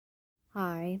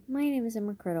Hi, my name is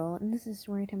Emma Criddle, and this is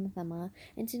Storytime with Emma,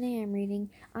 and today I'm reading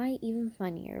I Even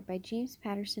Funnier by James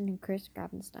Patterson and Chris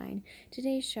Grabenstein.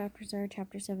 Today's chapters are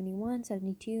Chapter 71,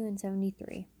 72, and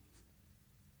 73.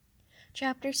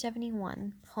 Chapter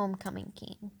 71, Homecoming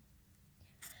King.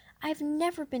 I've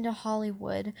never been to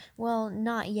Hollywood. Well,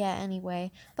 not yet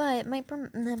anyway. But my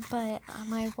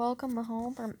welcome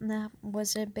home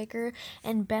was bigger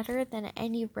and better than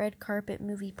any red carpet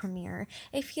movie premiere.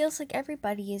 It feels like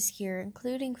everybody is here,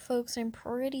 including folks I'm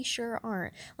pretty sure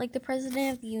aren't, like the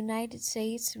President of the United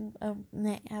States and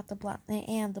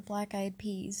the Black Eyed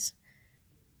Peas.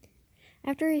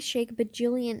 After I shake a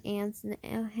bajillion hands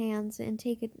and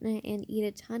and eat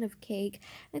a ton of cake,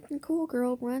 a cool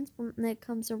girl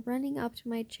comes running up to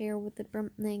my chair with the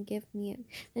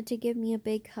and to give me a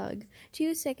big hug.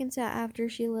 2 seconds after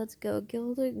she lets go,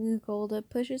 Golda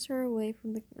pushes her away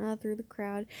from the through the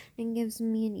crowd and gives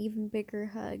me an even bigger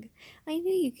hug. I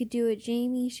knew you could do it,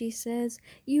 Jamie, she says.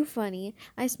 You funny.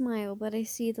 I smile, but I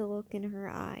see the look in her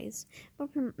eyes. But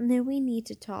we need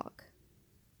to talk.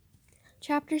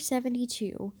 Chapter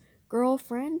 72,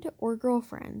 Girlfriend or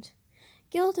Girlfriend?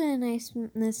 Gilda and I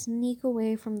sneak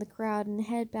away from the crowd and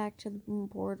head back to the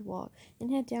boardwalk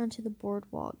and head down to the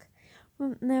boardwalk.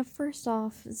 Now, first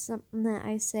off,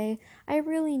 I say, I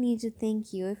really need to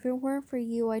thank you. If it weren't for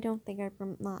you, I don't think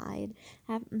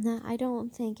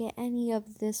any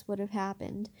of this would have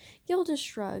happened. Gilda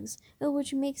shrugs,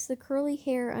 which makes the curly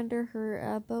hair under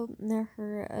her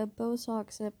bow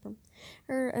socks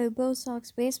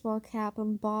baseball cap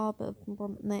and bob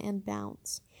and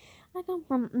bounce. I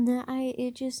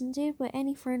just did what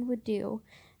any friend would do.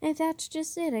 And that's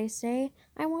just it, I say.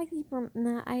 I want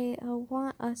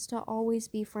us to always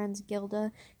be friends,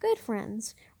 Gilda. Good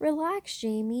friends. Relax,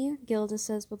 Jamie, Gilda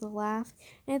says with a laugh,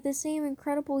 and the same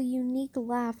incredible, unique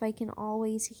laugh I can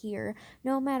always hear,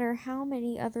 no matter how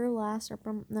many other laughs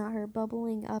are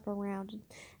bubbling up around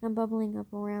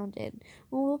it.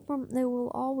 They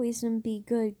will always be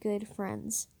good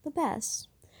friends. The best.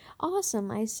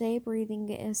 Awesome, I say, breathing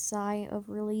a sigh of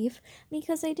relief,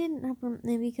 because I think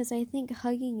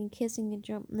hugging and kissing and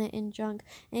junk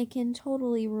it can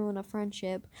totally ruin a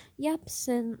friendship. Yep,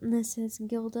 said Mrs.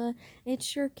 Gilda, it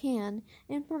sure can.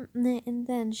 And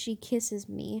then she kisses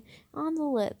me on the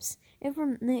lips.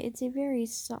 It's a very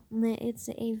soft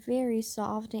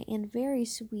and very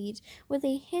sweet, with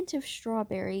a hint of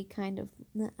strawberry.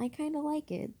 I kind of like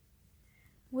it.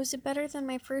 Was it better than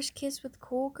my first kiss with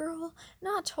Cool Girl?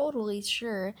 Not totally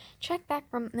sure. Check back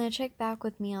with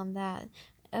me on that.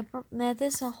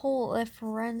 This a whole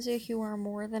forensic who are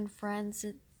more than friends.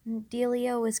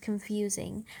 Delio is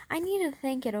confusing. I need to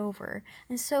think it over,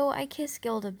 and so I kiss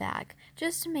Gilda back,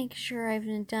 just to make sure I've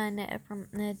done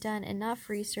enough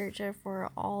research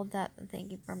for all that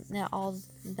thinking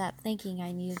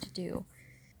I needed to do.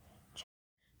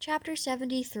 Chapter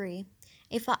 73.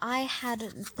 If I had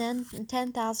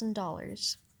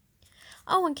 $10,000.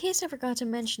 Oh, in case I forgot to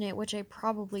mention it, which I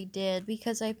probably did,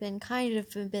 because I've been kind of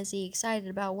busy excited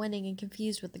about winning and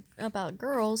confused about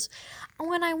girls,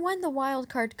 when I won the wild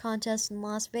card contest in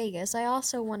Las Vegas, I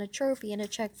also won a trophy and a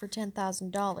check for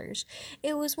 $10,000.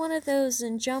 It was one of those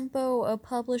jumbo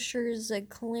publishers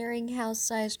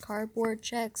clearinghouse-sized cardboard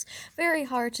checks, very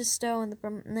hard to stow in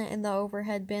the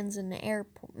overhead bins in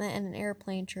an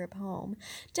airplane trip home.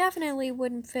 Definitely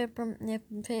wouldn't fit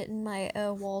in my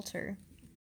Walter.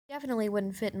 Definitely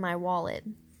wouldn't fit in my wallet.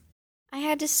 I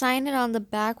had to sign it on the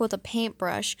back with a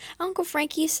paintbrush. Uncle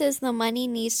Frankie says the money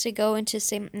needs to go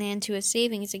into a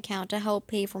savings account to help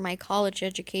pay for my college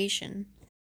education.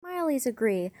 Smileys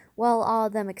agree, well, all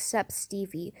of them except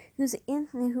Stevie,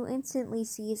 who instantly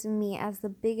sees me as the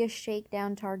biggest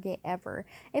shakedown target ever.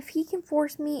 If he can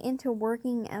force me into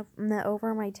working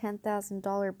over my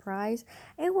 $10,000 prize,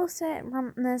 it will set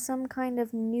some kind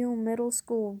of new middle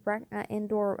school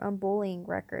indoor bullying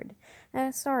record.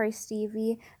 Sorry,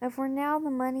 Stevie. For now,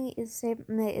 the money is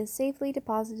safely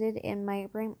deposited in my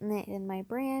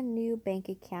brand new bank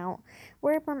account,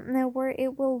 where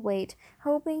it will wait,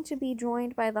 hoping to be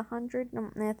joined by the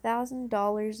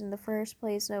 $100,000 in the first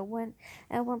place. For the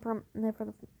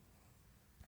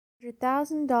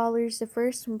 $100,000, the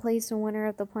first place winner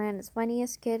of the planet's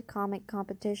funniest kid comic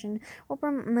competition will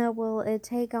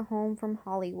take a home from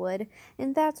Hollywood,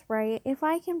 and that's right. If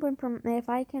I can win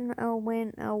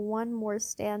one more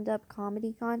stand-up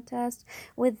comedy contest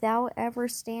without ever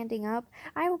standing up,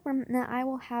 I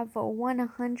will have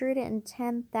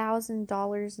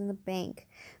 $110,000 in the bank.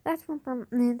 That's why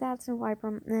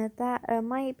that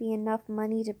might be enough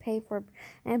money to pay for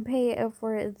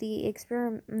the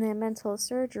experimental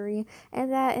surgery surgery,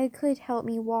 and that it could help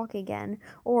me walk again,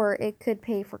 or it could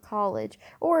pay for college,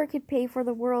 or it could pay for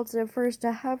the world's first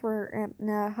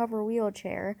hover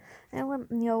wheelchair, and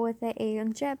with a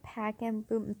jetpack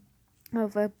and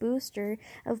of a booster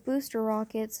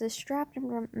rockets strapped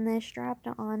on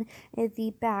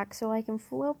the back so I can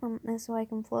float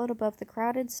above the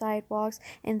crowded sidewalks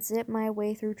and zip my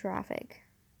way through traffic.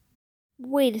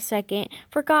 Wait a second.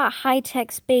 Forgot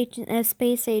high-tech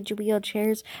space age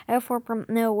wheelchairs for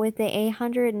no with the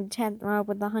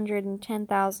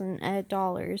 110,000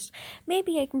 dollars.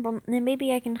 Maybe I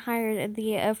can hire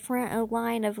the front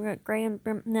line of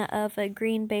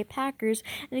Green Bay Packers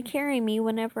to carry me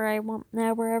wherever I want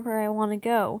to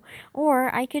go.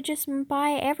 Or I could just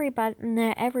buy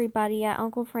everybody at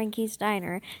Uncle Frankie's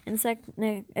diner,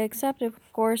 except of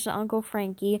course Uncle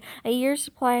Frankie, a year's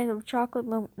supply of chocolate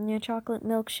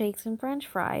milkshakes and French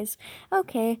fries.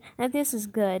 Okay, now this is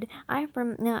good. I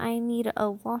need a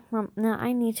lot.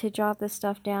 I need to jot this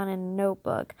stuff down in a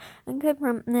notebook. And could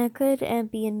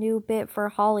be a new bit for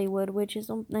Hollywood, which is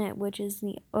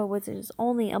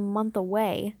only a month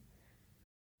away.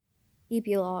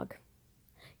 Epilogue.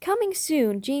 Coming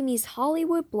soon, Jamie's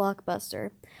Hollywood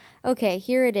blockbuster. Okay,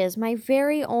 here it is, my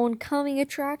very own coming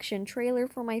attraction trailer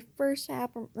for my for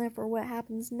what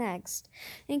happens next.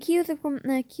 And cue the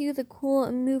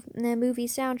cool movie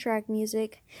soundtrack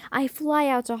music. I fly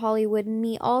out to Hollywood and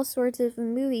meet all sorts of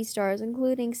movie stars,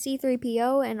 including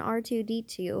C-3PO and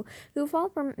R2-D2, who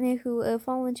fall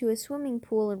into a swimming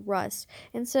pool in rust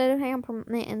instead of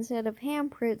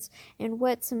handprints and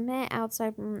wet cement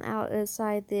outside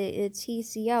the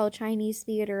TCL Chinese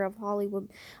Theater of Hollywood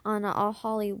on a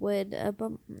Hollywood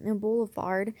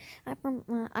Boulevard.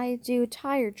 I do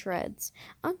tire treads.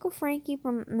 Uncle Frankie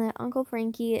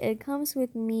comes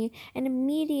with me and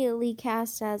immediately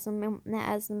casts as the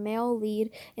male lead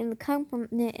in the Kung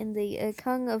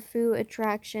Fu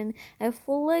attraction, a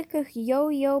flick of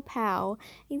Yo-Yo Pow.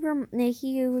 He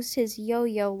used his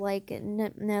yo-yo like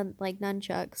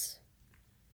nunchucks.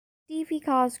 Stevie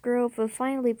Cosgrove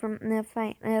finally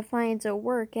finds a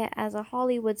work as a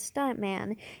Hollywood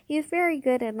stuntman. He's very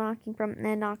good at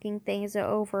knocking things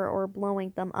over or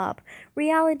blowing them up.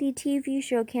 Reality TV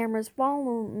show cameras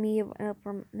follow me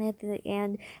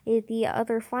and the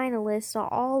other finalists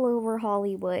all over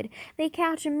Hollywood. They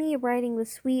catch me riding the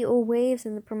sweet waves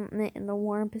in the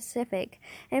warm Pacific.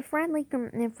 Friendly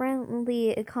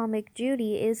comic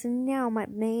Judy is now my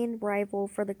main rival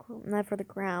for the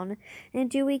crown. And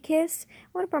do we kiss?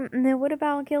 What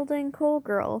about Gilda and Cole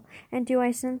Girl? And do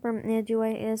I send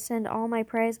all my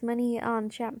prize money on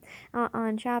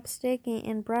chapstick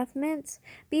and breath mints?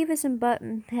 Beavis and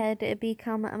Butthead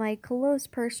become my close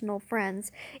personal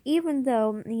friends, even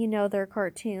though they're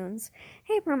cartoons.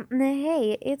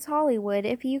 Hey, it's Hollywood.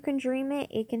 If you can dream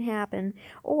it, it can happen.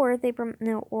 Or they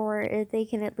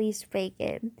can at least fake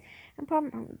it.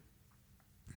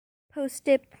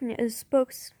 Post-tip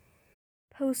spokes.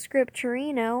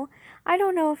 Postscripturino. I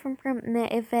don't know if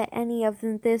any of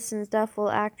this and stuff will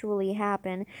actually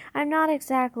happen. I'm not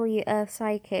exactly a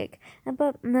psychic,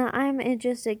 but I'm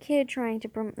just a kid trying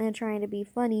to be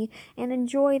funny and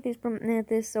enjoy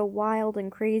this so wild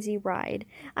and crazy ride.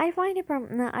 I find it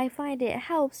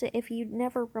helps if you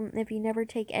never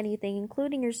take anything,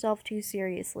 including yourself, too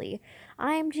seriously.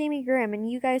 I'm Jamie Grimm,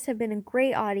 and you guys have been a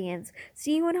great audience.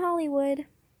 See you in Hollywood.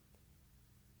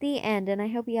 The end, and I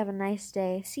hope you have a nice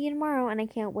day. See you tomorrow, and I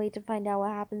can't wait to find out what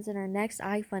happens in our next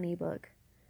iFunny book.